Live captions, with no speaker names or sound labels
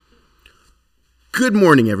Good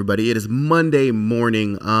morning, everybody. It is Monday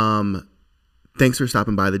morning. Thanks for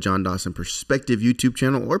stopping by the John Dawson Perspective YouTube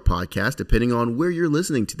channel or podcast, depending on where you're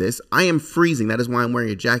listening to this. I am freezing. That is why I'm wearing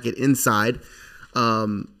a jacket inside.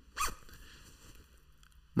 My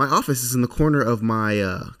office is in the corner of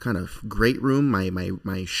my kind of great room,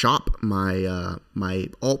 my shop, my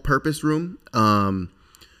all-purpose room.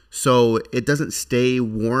 So it doesn't stay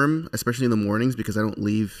warm, especially in the mornings, because I don't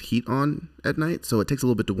leave heat on at night. So it takes a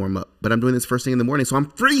little bit to warm up. But I'm doing this first thing in the morning, so I'm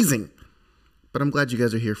freezing. But I'm glad you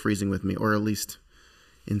guys are here freezing with me, or at least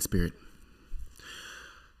in spirit.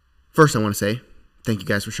 First, I want to say thank you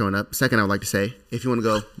guys for showing up. Second, I would like to say, if you want to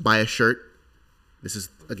go buy a shirt, this is,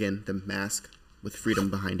 again, the mask with freedom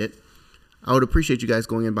behind it. I would appreciate you guys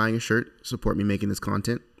going and buying a shirt. Support me making this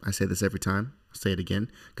content. I say this every time. I'll say it again.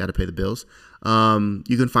 Got to pay the bills.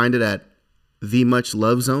 You can find it at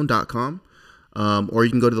themuchlovezone.com. Or you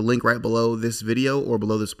can go to the link right below this video or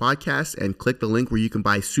below this podcast and click the link where you can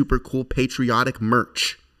buy super cool patriotic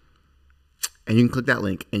merch. And you can click that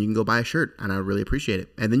link and you can go buy a shirt, and I would really appreciate it.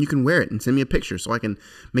 And then you can wear it and send me a picture so I can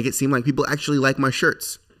make it seem like people actually like my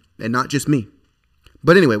shirts and not just me.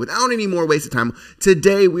 But anyway, without any more wasted time,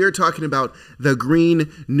 today we are talking about the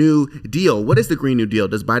Green New Deal. What is the Green New Deal?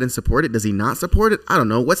 Does Biden support it? Does he not support it? I don't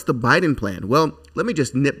know. What's the Biden plan? Well, let me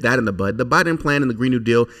just nip that in the bud. The Biden plan and the Green New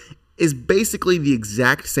Deal is basically the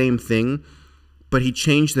exact same thing, but he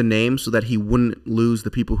changed the name so that he wouldn't lose the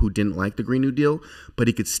people who didn't like the Green New Deal, but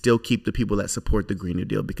he could still keep the people that support the Green New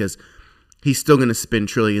Deal, because he's still going to spend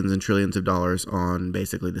trillions and trillions of dollars on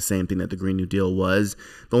basically the same thing that the Green New Deal was.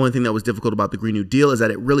 The only thing that was difficult about the Green New Deal is that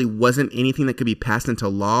it really wasn't anything that could be passed into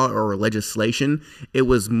law or legislation. It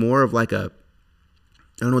was more of like a,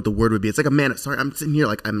 I don't know what the word would be. It's like a sorry, I'm sitting here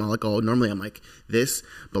like, I'm not like, oh, normally I'm like this,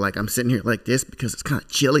 but like I'm sitting here like this because it's kind of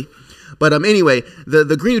chilly. But anyway,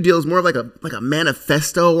 the Green New Deal is more of like a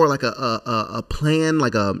manifesto or like a plan,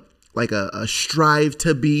 like a strive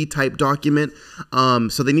to be type document.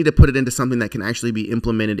 So they need to put it into something that can actually be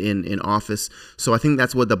implemented in office. So I think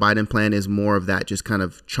that's what the Biden plan is, more of that, just kind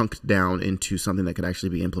of chunked down into something that could actually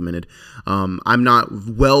be implemented. I'm not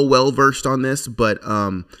well versed on this, but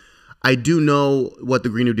I do know what the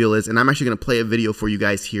Green New Deal is, and I'm actually going to play a video for you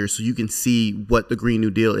guys here so you can see what the Green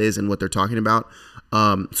New Deal is and what they're talking about. So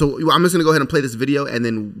I'm just going to go ahead and play this video, and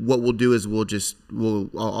then what we'll do is we'll just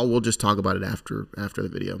talk about it after the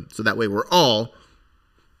video. So that way we're all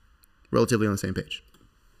relatively on the same page.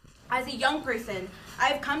 As a young person,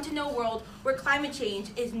 I've come to know a world where climate change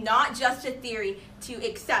is not just a theory to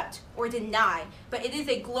accept or deny, but it is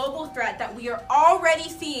a global threat that we are already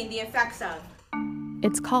seeing the effects of.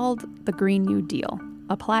 It's called the Green New Deal,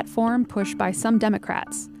 a platform pushed by some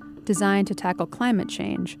Democrats designed to tackle climate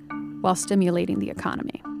change while stimulating the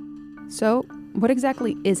economy. So, what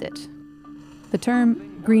exactly is it? The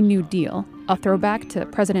term Green New Deal, a throwback to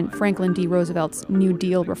President Franklin D. Roosevelt's New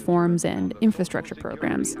Deal reforms and infrastructure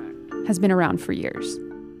programs, has been around for years.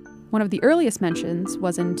 One of the earliest mentions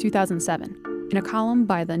was in 2007, in a column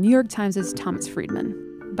by the New York Times' Thomas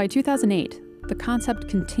Friedman. By 2008, the concept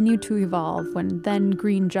continued to evolve when then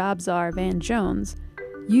Green Job czar Van Jones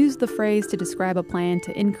used the phrase to describe a plan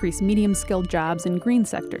to increase medium-skilled jobs in green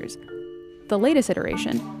sectors. The latest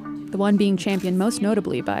iteration, the one being championed most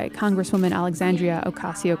notably by Congresswoman Alexandria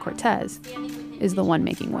Ocasio-Cortez, is the one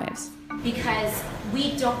making waves. Because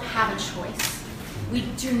we don't have a choice. We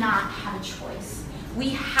do not have a choice. We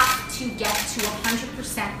have to get to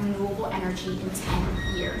 100% renewable energy in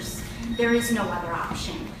 10 years. There is no other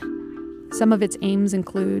option. Some of its aims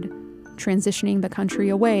include transitioning the country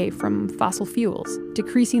away from fossil fuels,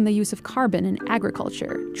 decreasing the use of carbon in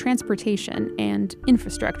agriculture, transportation, and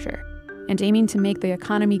infrastructure, and aiming to make the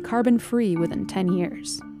economy carbon-free within 10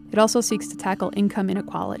 years. It also seeks to tackle income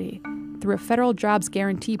inequality through a federal jobs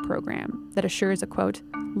guarantee program that assures a, quote,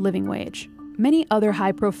 living wage. Many other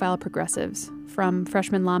high-profile progressives, from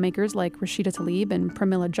freshman lawmakers like Rashida Tlaib and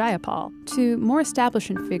Pramila Jayapal to more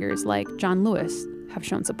establishment figures like John Lewis, have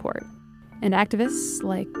shown support. And activists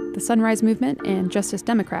like the Sunrise Movement and Justice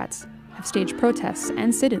Democrats have staged protests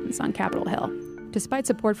and sit-ins on Capitol Hill. Despite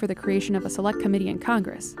support for the creation of a select committee in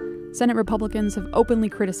Congress, Senate Republicans have openly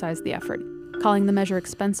criticized the effort, calling the measure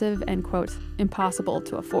expensive and, quote, impossible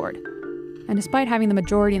to afford. And despite having the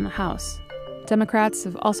majority in the House, Democrats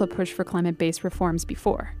have also pushed for climate-based reforms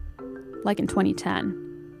before, like in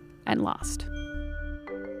 2010, and lost.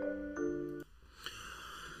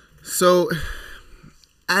 So,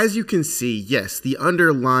 as you can see, yes, the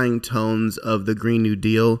underlying tones of the Green New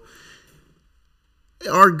Deal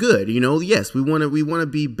are good. You know, yes, we want to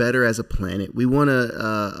be better as a planet. We want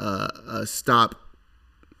to stop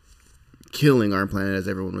killing our planet, as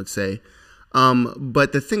everyone would say.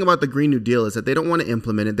 But the thing about the Green New Deal is that they don't want to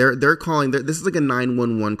implement it. They're calling, this is like a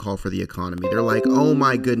 911 call for the economy. They're like, oh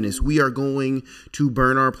my goodness, we are going to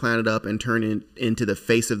burn our planet up and turn it into the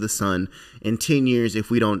face of the sun in 10 years if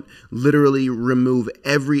we don't literally remove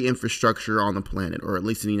every infrastructure on the planet, or at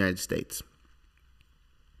least in the United States.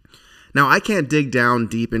 Now, I can't dig down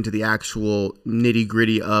deep into the actual nitty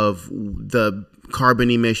gritty of the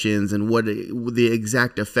carbon emissions and what the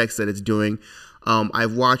exact effects that it's doing.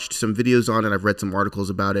 I've watched some videos on it. I've read some articles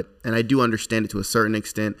about it, and I do understand it to a certain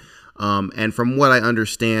extent. And from what I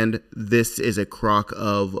understand, this is a crock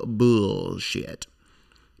of bullshit,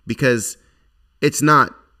 because it's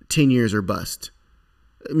not 10 years or bust.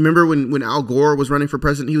 Remember when Al Gore was running for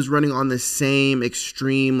president, he was running on the same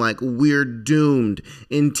extreme, like, we're doomed.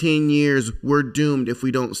 In 10 years, we're doomed if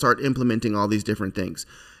we don't start implementing all these different things.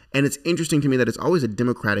 And it's interesting to me that it's always a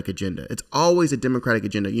Democratic agenda. It's always a Democratic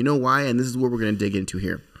agenda. You know why? And this is what we're going to dig into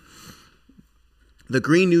here. The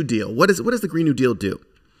Green New Deal. What does the Green New Deal do?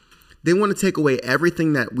 They want to take away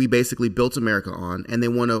everything that we basically built America on, and they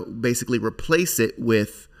want to basically replace it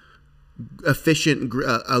with efficient,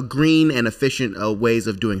 green and efficient ways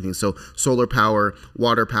of doing things. So solar power,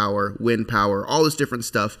 water power, wind power, all this different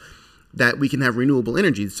stuff, that we can have renewable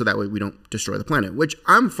energy, so that way we don't destroy the planet, which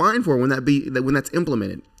I'm fine for when that's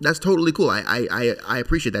implemented. That's totally cool. I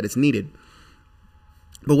appreciate that. It's needed.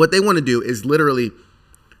 But what they want to do is literally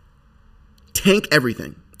tank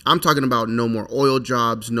everything. I'm talking about no more oil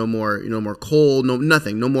jobs, no more coal,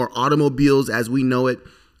 nothing, no more automobiles as we know it.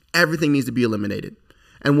 Everything needs to be eliminated.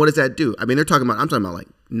 And what does that do? I mean, I'm talking about like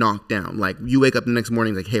knock down. Like, you wake up the next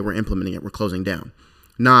morning like, hey, we're implementing it. We're closing down.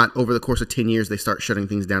 Not over the course of 10 years, they start shutting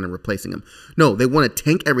things down and replacing them. No, they want to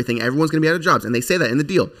tank everything. Everyone's going to be out of jobs. And they say that in the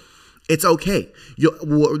deal. It's okay. You're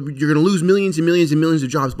going to lose millions and millions and millions of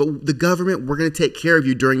jobs. But the government, we're going to take care of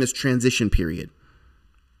you during this transition period.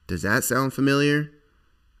 Does that sound familiar?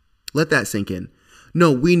 Let that sink in.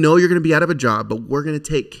 No, we know you're going to be out of a job, but we're going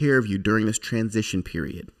to take care of you during this transition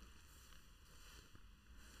period.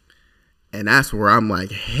 And that's where I'm like,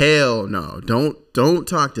 hell no, don't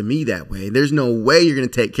talk to me that way. There's no way you're going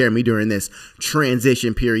to take care of me during this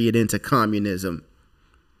transition period into communism.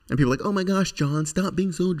 And people are like, oh my gosh, John, stop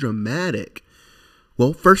being so dramatic.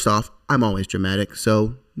 Well, first off, I'm always dramatic,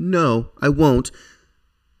 so no, I won't.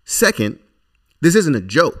 Second, this isn't a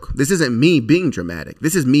joke. This isn't me being dramatic.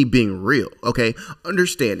 This is me being real, okay?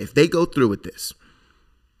 Understand, if they go through with this,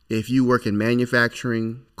 if you work in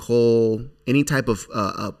manufacturing, coal, any type of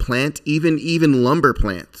plant, even lumber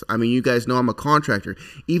plants. I mean, you guys know I'm a contractor.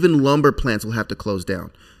 Even lumber plants will have to close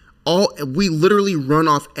down. We literally run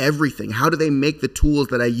off everything. How do they make the tools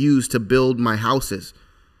that I use to build my houses?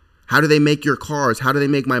 How do they make your cars? How do they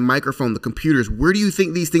make my microphone, the computers? Where do you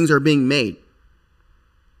think these things are being made?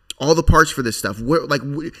 All the parts for this stuff.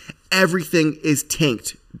 Everything is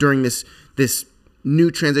tanked during this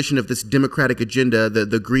new transition of this Democratic agenda,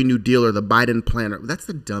 the Green New Deal, or the Biden plan. That's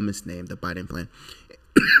the dumbest name, the Biden plan.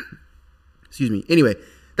 Excuse me. Anyway,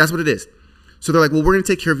 that's what it is. So they're like, well, we're going to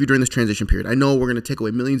take care of you during this transition period. I know we're going to take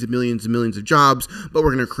away millions and millions and millions of jobs, but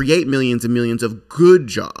we're going to create millions and millions of good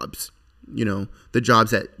jobs. You know, the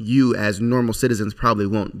jobs that you as normal citizens probably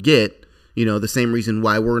won't get. You know, the same reason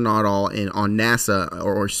why we're not all on NASA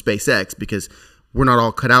or SpaceX, because we're not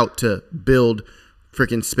all cut out to build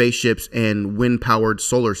freaking spaceships and wind-powered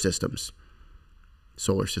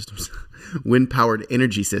wind-powered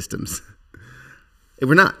energy systems.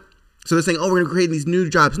 We're not. So they're saying, oh, we're going to create these new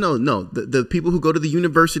jobs. No. The people who go to the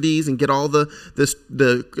universities and get all the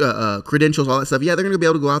credentials, all that stuff, yeah, they're going to be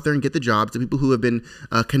able to go out there and get the jobs. The people who have been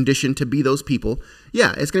conditioned to be those people,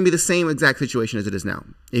 yeah, it's going to be the same exact situation as it is now.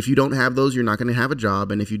 If you don't have those, you're not going to have a job.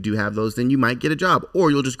 And if you do have those, then you might get a job. Or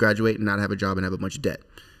you'll just graduate and not have a job and have a bunch of debt.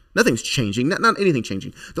 Nothing's changing. Not anything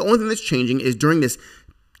changing. The only thing that's changing is during this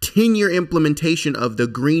 10-year implementation of the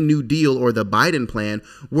Green New Deal or the Biden plan,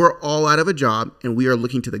 we're all out of a job and we are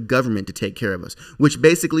looking to the government to take care of us, which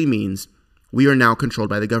basically means we are now controlled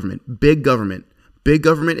by the government. Big government. Big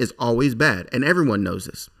government is always bad, and everyone knows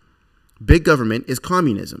this. Big government is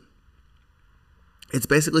communism. It's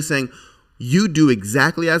basically saying you do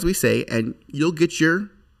exactly as we say and you'll get your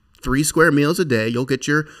 3 square meals a day. You'll get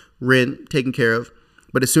your rent taken care of.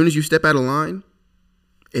 But as soon as you step out of line,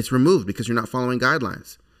 it's removed because you're not following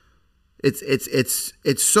guidelines.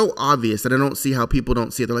 It's so obvious that I don't see how people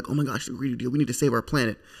don't see it. They're like, oh my gosh, the Green New Deal, we need to save our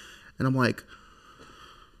planet. And I'm like,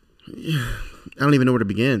 I don't even know where to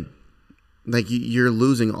begin. Like, you're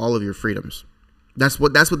losing all of your freedoms. That's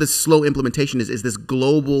what this slow implementation is this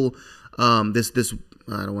global, this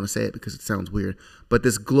I don't want to say it because it sounds weird, but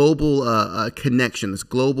this global connection, this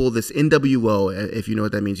NWO, if you know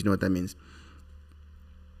what that means, you know what that means.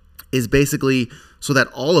 is basically so that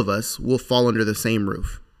all of us will fall under the same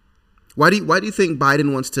roof. Why do you think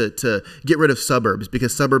Biden wants to get rid of suburbs?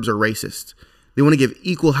 Because suburbs are racist. They want to give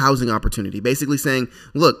equal housing opportunity, basically saying,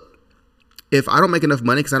 look, if I don't make enough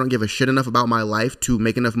money because I don't give a shit enough about my life to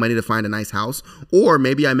make enough money to find a nice house, or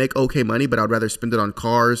maybe I make okay money, but I'd rather spend it on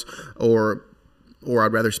cars or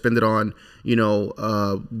I'd rather spend it on,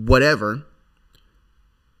 whatever.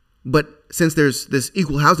 But since there's this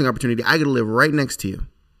equal housing opportunity, I get to live right next to you.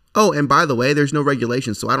 Oh, and by the way, there's no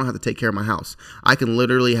regulations, so I don't have to take care of my house. I can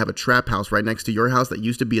literally have a trap house right next to your house that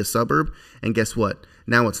used to be a suburb, and guess what?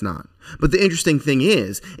 Now it's not. But the interesting thing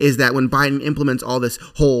is that when Biden implements all this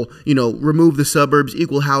whole, remove the suburbs,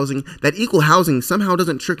 equal housing, that equal housing somehow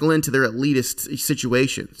doesn't trickle into their elitist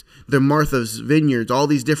situations. Their Martha's Vineyards, all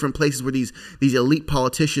these different places where these elite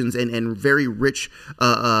politicians and very rich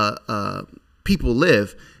people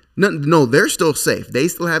live. No, they're still safe. They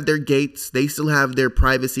still have their gates. They still have their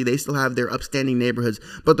privacy. They still have their upstanding neighborhoods.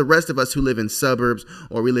 But the rest of us who live in suburbs,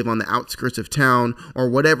 or we live on the outskirts of town, or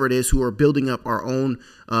whatever it is, who are building up our own,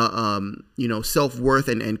 self-worth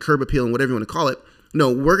and curb appeal and whatever you want to call it,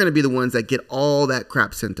 no, we're going to be the ones that get all that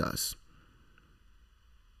crap sent to us.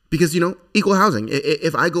 Because, equal housing.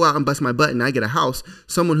 If I go out and bust my butt and I get a house,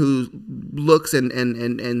 someone who looks and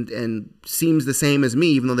seems the same as me,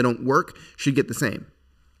 even though they don't work, should get the same.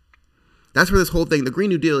 That's where this whole thing, the Green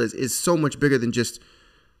New Deal is so much bigger than just,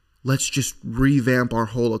 let's just revamp our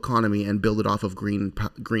whole economy and build it off of green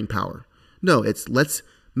power. No, it's let's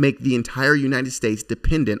make the entire United States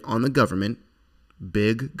dependent on the government,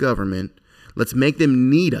 big government. Let's make them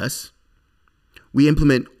need us. We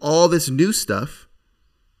implement all this new stuff,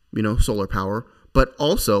 solar power, but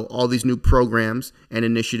also all these new programs and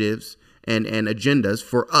initiatives and agendas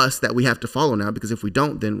for us that we have to follow now, because if we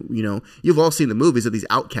don't, then, you've all seen the movies of these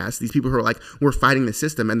outcasts, these people who are like, we're fighting the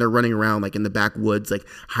system, and they're running around like in the backwoods, like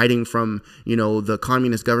hiding from, the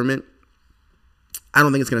communist government. I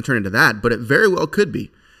don't think it's going to turn into that, but it very well could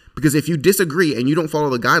be. Because if you disagree and you don't follow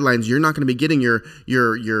the guidelines, you're not going to be getting your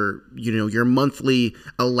monthly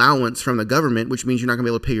allowance from the government, which means you're not going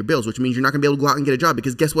to be able to pay your bills, which means you're not going to be able to go out and get a job,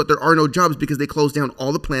 because guess what? There are no jobs because they closed down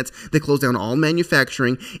all the plants. They closed down all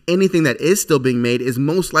manufacturing. Anything that is still being made is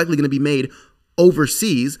most likely going to be made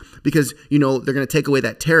overseas because, they're going to take away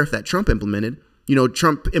that tariff that Trump implemented.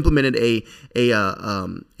 Trump implemented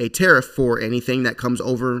a tariff for anything that comes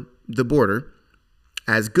over the border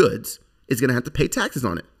as goods is going to have to pay taxes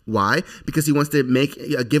on it. Why? Because he wants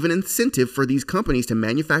to give an incentive for these companies to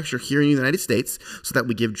manufacture here in the United States so that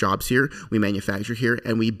we give jobs here, we manufacture here,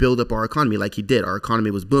 and we build up our economy like he did. Our economy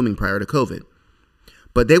was booming prior to COVID.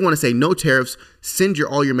 But they want to say no tariffs, send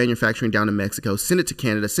all your manufacturing down to Mexico, send it to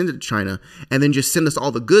Canada, send it to China, and then just send us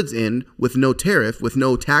all the goods in with no tariff, with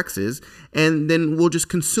no taxes, and then we'll just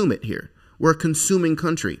consume it here. We're a consuming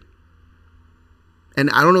country. And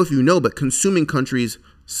I don't know if you know, but consuming countries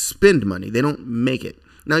spend money. They don't make it.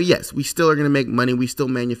 Now, yes, we still are going to make money. We still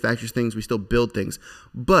manufacture things. We still build things,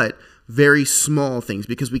 but very small things,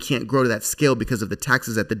 because we can't grow to that scale because of the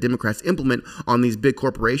taxes that the Democrats implement on these big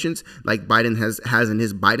corporations. Like Biden has in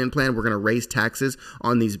his Biden plan, we're going to raise taxes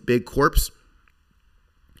on these big corps.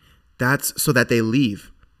 That's so that they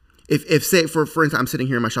leave. If say, for instance, I'm sitting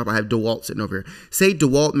here in my shop, I have DeWalt sitting over here. Say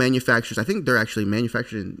DeWalt manufactures, I think they're actually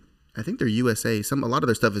manufactured in, I think they're USA. A lot of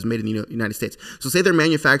their stuff is made in the United States. So say they're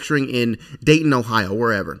manufacturing in Dayton, Ohio,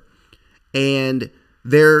 wherever. And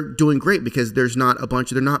they're doing great because they're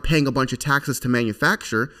not paying a bunch of taxes to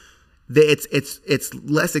manufacture. It's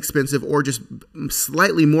less expensive, or just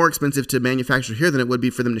slightly more expensive to manufacture here than it would be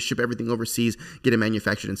for them to ship everything overseas, get it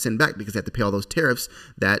manufactured, and send back, because they have to pay all those tariffs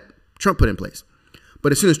that Trump put in place.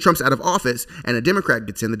 But as soon as Trump's out of office and a Democrat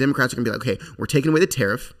gets in, the Democrats are going to be like, okay, we're taking away the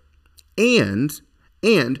tariff, and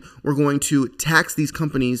we're going to tax these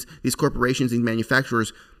companies, these corporations, these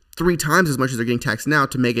manufacturers 3 times as much as they're getting taxed now,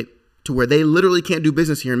 to make it to where they literally can't do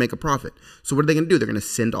business here and make a profit. So what are they going to do? They're going to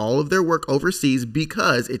send all of their work overseas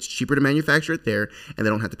because it's cheaper to manufacture it there, and they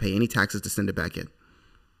don't have to pay any taxes to send it back in.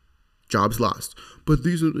 Jobs lost. But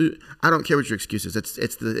I don't care what your excuse is.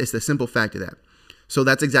 It's the simple fact of that. So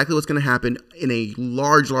that's exactly what's going to happen in a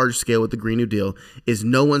large scale with the Green New Deal, is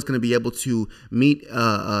no one's going to be able to meet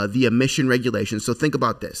the emission regulations. So think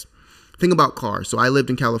about this. Think about cars. So I lived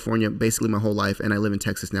in California basically my whole life, and I live in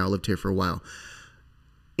Texas now. I lived here for a while.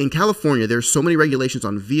 In California, there's so many regulations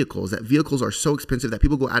on vehicles that vehicles are so expensive that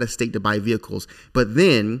people go out of state to buy vehicles. But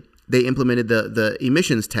then they implemented the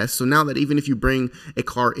emissions tests. So now that even if you bring a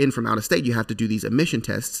car in from out of state, you have to do these emission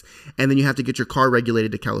tests, and then you have to get your car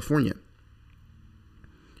regulated to California.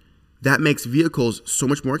 That makes vehicles so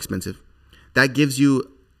much more expensive. That gives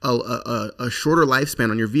you a shorter lifespan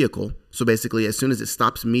on your vehicle. So basically, as soon as it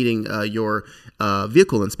stops meeting your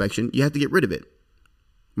vehicle inspection, you have to get rid of it.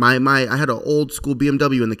 I had an old school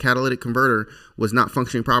BMW and the catalytic converter was not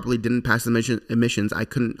functioning properly, didn't pass emissions. I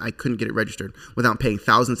couldn't get it registered without paying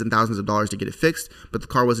thousands and thousands of dollars to get it fixed, but the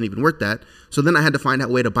car wasn't even worth that. So then I had to find out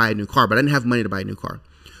a way to buy a new car, but I didn't have money to buy a new car.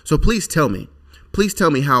 So please tell me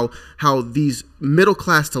how these middle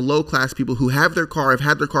class to low class people who have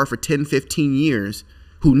had their car for 10, 15 years,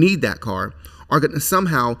 who need that car, are going to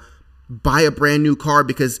somehow buy a brand new car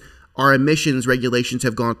because our emissions regulations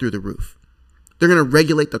have gone through the roof. They're going to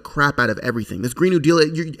regulate the crap out of everything. This Green New Deal,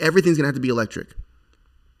 everything's going to have to be electric.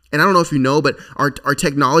 And I don't know if you know, but our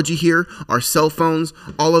technology here, our cell phones,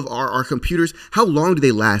 all of our computers, how long do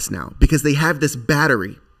they last now? Because they have this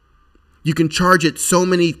battery. You can charge it so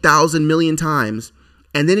many thousand million times,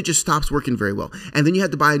 and then it just stops working very well. And then you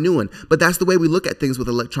have to buy a new one. But that's the way we look at things with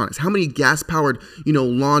electronics. How many gas-powered,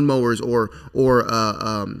 lawnmowers or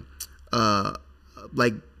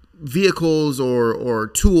like vehicles or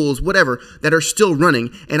tools, whatever, that are still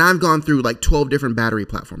running? And I've gone through like 12 different battery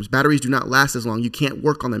platforms. Batteries do not last as long. You can't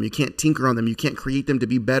work on them. You can't tinker on them. You can't create them to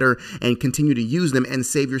be better and continue to use them and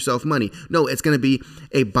save yourself money. No, it's going to be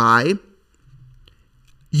a buy,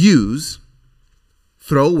 use,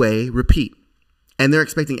 throw away, repeat. And they're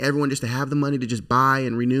expecting everyone just to have the money to just buy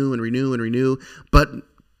and renew and renew and renew. But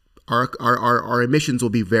our emissions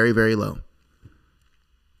will be very, very low.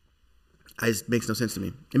 It makes no sense to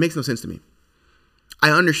me. It makes no sense to me. I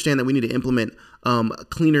understand that we need to implement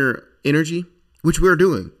cleaner energy, which we're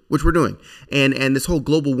doing. And this whole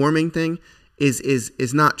global warming thing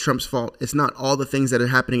is not Trump's fault. It's not all the things that are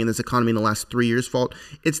happening in this economy in the last 3 years' fault.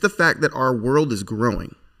 It's the fact that our world is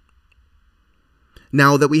growing.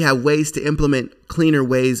 Now that we have ways to implement cleaner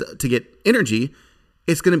ways to get energy,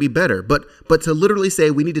 it's going to be better. But to literally say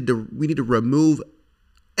we need to remove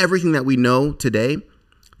everything that we know today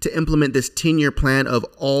to implement this 10-year plan of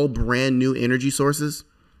all brand new energy sources,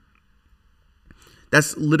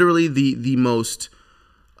 that's literally the most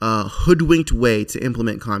hoodwinked way to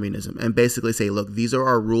implement communism, and basically say, look, these are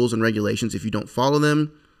our rules and regulations. If you don't follow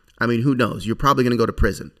them, I mean, who knows? You're probably going to go to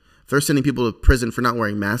prison. If they're sending people to prison for not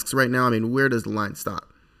wearing masks right now, I mean, where does the line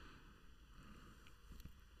stop?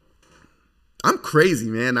 I'm crazy,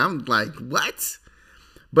 man. I'm like, what?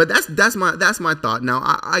 But that's my thought.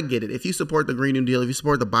 Now, I get it. If you support the Green New Deal, if you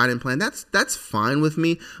support the Biden plan, that's fine with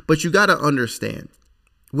me. But you got to understand,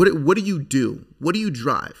 what do you do? What do you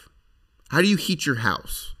drive? How do you heat your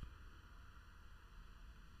house?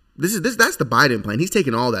 That's the Biden plan. He's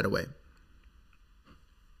taking all that away.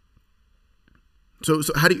 So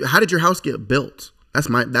how did your house get built? That's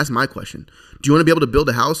my question. Do you want to be able to build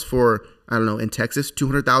a house for, I don't know, in Texas,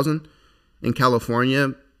 $200,000, in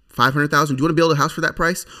California, $500,000? Do you want to build a house for that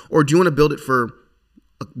price, or do you want to build it for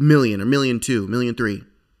 $1 million or $1.2 million, $1.3 million?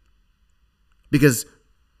 Because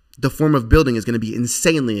the form of building is going to be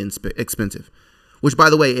insanely expensive. Which,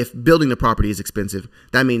 by the way, if building the property is expensive,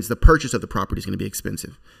 that means the purchase of the property is going to be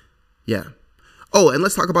expensive. Yeah. Oh, and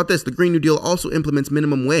let's talk about this. The Green New Deal also implements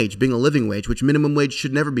minimum wage being a living wage, which minimum wage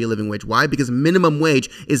should never be a living wage. Why? Because minimum wage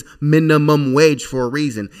is minimum wage for a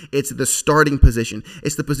reason. It's the starting position.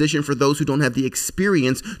 It's the position for those who don't have the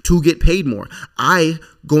experience to get paid more. I,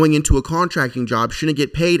 going into a contracting job, shouldn't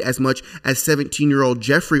get paid as much as 17-year-old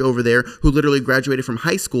Jeffrey over there, who literally graduated from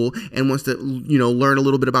high school and wants to, learn a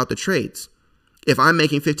little bit about the trades. If I'm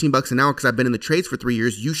making $15 an hour because I've been in the trades for 3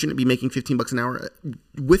 years, you shouldn't be making $15 an hour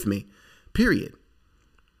with me, period.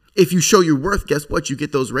 If you show your worth, guess what? You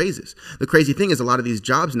get those raises. The crazy thing is, a lot of these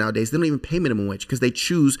jobs nowadays, they don't even pay minimum wage because they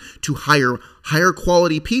choose to hire higher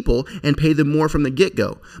quality people and pay them more from the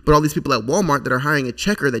get-go. But all these people at Walmart that are hiring a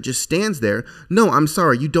checker that just stands there, no, I'm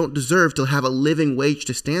sorry, you don't deserve to have a living wage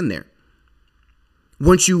to stand there.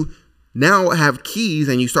 Once you now have keys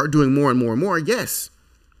and you start doing more and more and more, yes,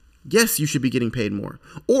 you should be getting paid more.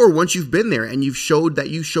 Or once you've been there and you've showed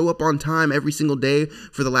that you show up on time every single day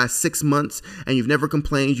for the last 6 months and you've never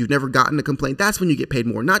complained, you've never gotten a complaint, that's when you get paid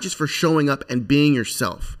more. Not just for showing up and being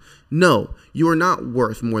yourself. No, you are not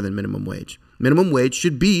worth more than minimum wage. Minimum wage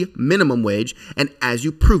should be minimum wage, and as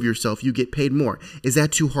you prove yourself, you get paid more. Is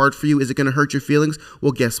that too hard for you? Is it going to hurt your feelings?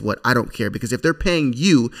 Well, guess what? I don't care, because if they're paying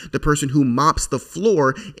you, the person who mops the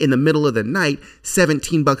floor in the middle of the night,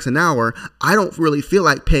 $17 an hour, I don't really feel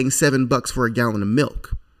like paying $7 for a gallon of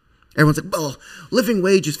milk. Everyone's like, well, living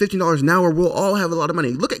wage is $15 an hour. We'll all have a lot of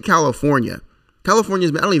money. Look at California.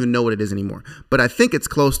 California's, I don't even know what it is anymore, but I think it's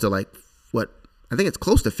close to I think it's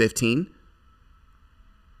close to 15.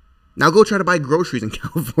 Now go try to buy groceries in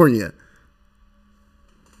California.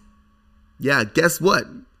 Yeah, guess what?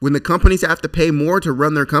 When the companies have to pay more to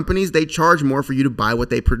run their companies, they charge more for you to buy what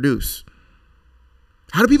they produce.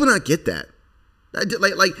 How do people not get that?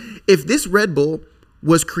 Like if this Red Bull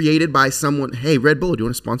was created by someone, hey, Red Bull, do you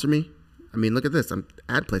want to sponsor me? I mean, look at this. I'm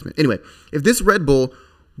ad placement. Anyway, if this Red Bull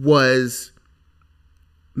was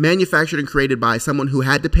manufactured and created by someone who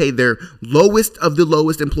had to pay their lowest of the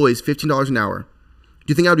lowest employees $15 an hour, do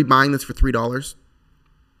you think I would be buying this for $3?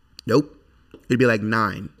 Nope. It'd be like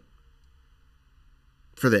 $9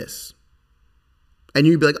 for this. And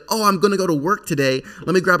you'd be like, oh, I'm going to go to work today.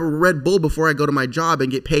 Let me grab a Red Bull before I go to my job and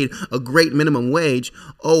get paid a great minimum wage.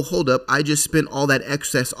 Oh, hold up. I just spent all that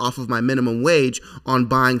excess off of my minimum wage on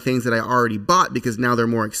buying things that I already bought because now they're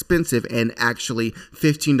more expensive. And actually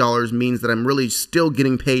 $15 means that I'm really still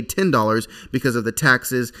getting paid $10 because of the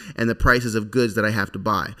taxes and the prices of goods that I have to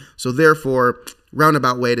buy. So therefore,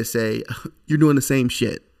 roundabout way to say you're doing the same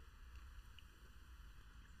shit.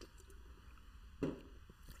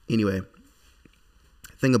 Anyway,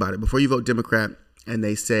 think about it. Before you vote Democrat and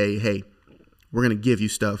they say, hey, we're going to give you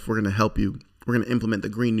stuff. We're going to help you. We're going to implement the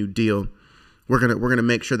Green New Deal. We're going to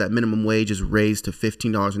make sure that minimum wage is raised to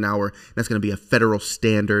 $15 an hour. That's going to be a federal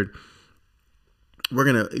standard. We're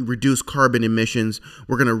going to reduce carbon emissions.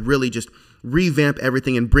 We're going to really just revamp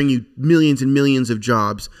everything and bring you millions and millions of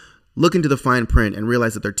jobs. Look into the fine print and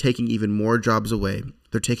realize that they're taking even more jobs away.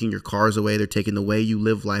 They're taking your cars away. They're taking the way you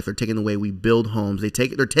live life. They're taking the way we build homes. They're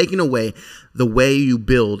taking away the way you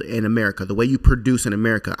build in America, the way you produce in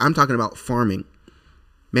America. I'm talking about farming,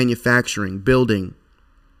 manufacturing, building,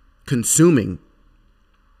 consuming.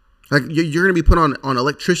 Like you're going to be put on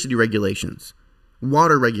electricity regulations,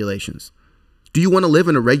 water regulations. Do you want to live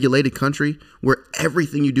in a regulated country where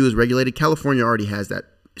everything you do is regulated? California already has that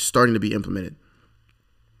starting to be implemented.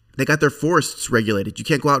 They got their forests regulated. You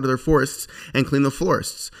can't go out to their forests and clean the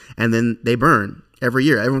forests. And then they burn every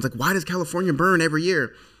year. Everyone's like, why does California burn every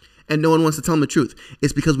year? And no one wants to tell them the truth.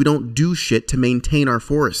 It's because we don't do shit to maintain our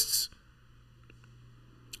forests.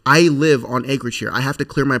 I live on acreage here. I have to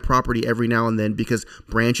clear my property every now and then because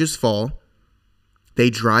branches fall, they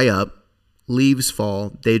dry up, leaves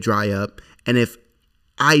fall, they dry up. And if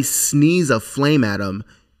I sneeze a flame at them,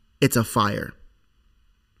 it's a fire.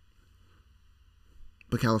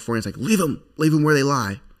 But California's like, leave them where they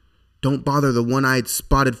lie. Don't bother the one-eyed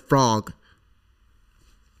spotted frog.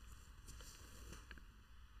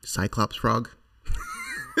 Cyclops frog.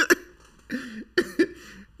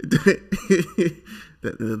 the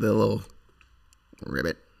little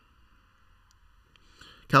ribbit.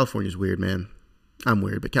 California's weird, man. I'm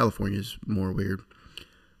weird, but California's more weird.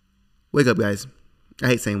 Wake up, guys. I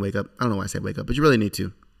hate saying wake up. I don't know why I say wake up, but you really need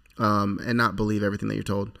to. And not believe everything that you're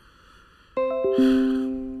told.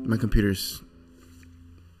 My computer's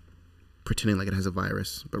pretending like it has a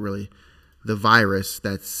virus, but really the virus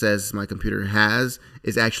that says my computer has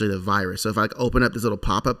is actually the virus. So if I open up this little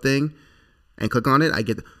pop-up thing and click on it, I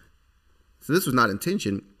get... So this was not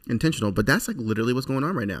intentional, but that's like literally what's going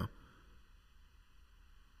on right now.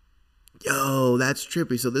 Yo, that's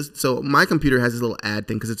trippy. So my computer has this little ad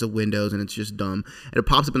thing because it's a Windows and it's just dumb. And it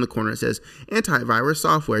pops up in the corner. It says, antivirus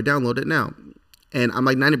software, download it now. And I'm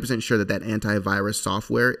like 90% sure that antivirus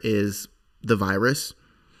software is the virus.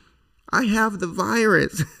 I have the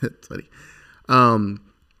virus. That's funny.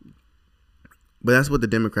 But that's what the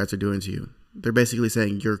Democrats are doing to you. They're basically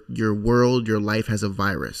saying your world, your life has a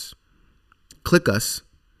virus. Click us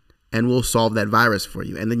and we'll solve that virus for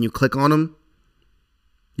you. And then you click on them.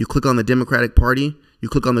 You click on the Democratic Party. You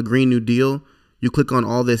click on the Green New Deal. You click on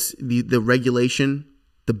all this, the regulation,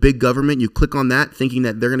 the big government. You click on that thinking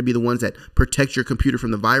that they're going to be the ones that protect your computer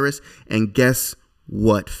from the virus. And guess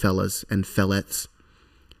what, fellas and fellettes?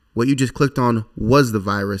 What you just clicked on was the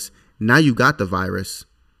virus. Now you got the virus.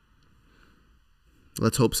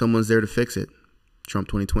 Let's hope someone's there to fix it. Trump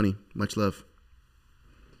 2020. Much love.